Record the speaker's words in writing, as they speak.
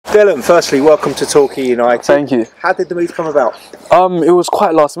Dillon, firstly, welcome to Torquay United. Thank you. How did the move come about? It was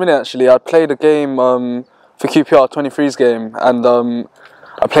quite last minute actually. I played a game for QPR 23's game, and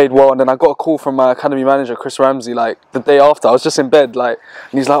I played well. And then I got a call from my academy manager, Chris Ramsey, like the day after. I was just in bed, like,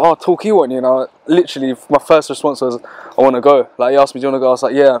 and he's like, "Oh, Torquay want you." And literally, my first response was, "I want to go." Like, he asked me, "Do you want to go?" I was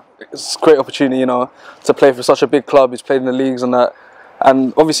like, "Yeah, it's a great opportunity, you know, to play for such a big club." He's played in the leagues and that.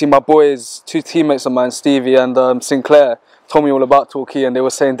 And obviously, my boys, two teammates of mine, Stevie and Sinclair, told me all about Torquay, and they were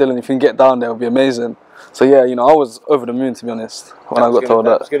saying, "Dillon, if you can get down there, it would be amazing." So yeah, you know, I was over the moon, to be honest, when I got told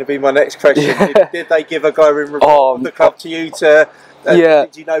that. That was going to be my next question. Yeah. Did they give a glowing report of the club to you? Yeah.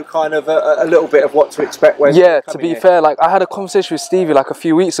 Did you know kind of a little bit of what to expect when? Yeah, to be fair, like I had a conversation with Stevie like a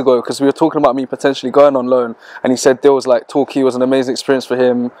few weeks ago because we were talking about me potentially going on loan, and he said there was like Torquay was an amazing experience for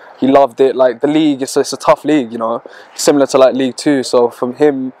him. He loved it. Like the league, it's a tough league, you know, similar to like League Two. So from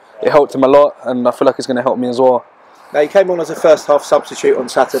him, it helped him a lot, and I feel like it's going to help me as well. Now you came on as a first half substitute on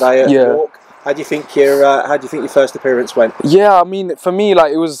Saturday at York. How do you think your first appearance went? Yeah, I mean, for me,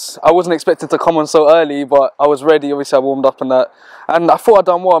 like I wasn't expected to come on so early, but I was ready. Obviously, I warmed up and that, and I thought I'd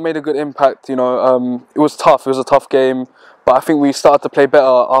done well. I made a good impact. You know, it was tough. It was a tough game, but I think we started to play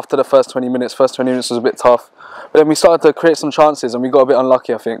better after the first 20 minutes. First 20 minutes was a bit tough, but then we started to create some chances, and we got a bit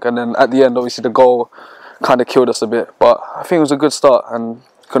unlucky, I think. And then at the end, obviously, the goal kind of killed us a bit. But I think it was a good start, and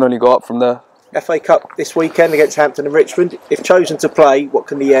can only go up from there. FA Cup this weekend against Hampton and Richmond. If chosen to play, what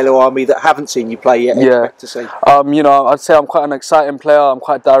can the Yellow Army that haven't seen you play yet expect to see? You know, I'd say I'm quite an exciting player. I'm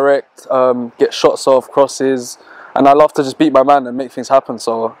quite direct, get shots off, crosses, and I love to just beat my man and make things happen.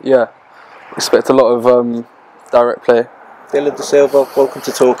 So yeah, expect a lot of direct play. Dillon de Silva, welcome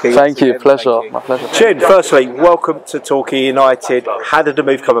to Torquay. Thank you, pleasure, my pleasure. Chin, firstly, welcome to Torquay United. How did the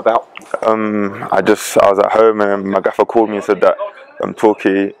move come about? I was at home and my gaffer called me and said that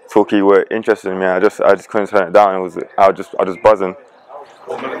Torquay were interested in me. I just couldn't turn it down. I was just buzzing.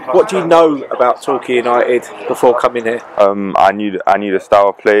 What do you know about Torquay United before coming here? I knew the style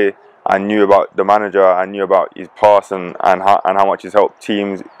of play. I knew about the manager. I knew about his past and how much he's helped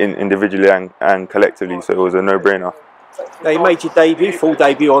teams individually and collectively. So it was a no-brainer. Now you made your full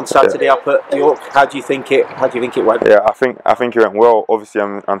debut on Saturday up at York. How do you think it went? Yeah, I think it went well. Obviously,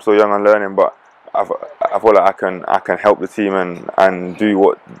 I'm still young and learning, but I feel like I can help the team and do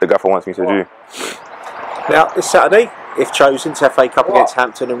what the gaffer wants me to do. Now this Saturday, if chosen, to FA Cup against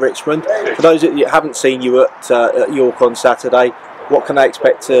Hampton and Richmond. For those that haven't seen you at York on Saturday, what can they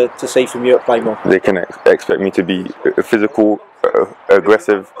expect to see from you at Playmore? They can expect me to be physical,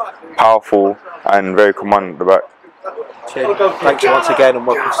 aggressive, powerful, and very commanding at the back. Thanks once again, and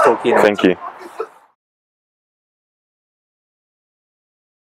welcome to Torquay United. Thank you.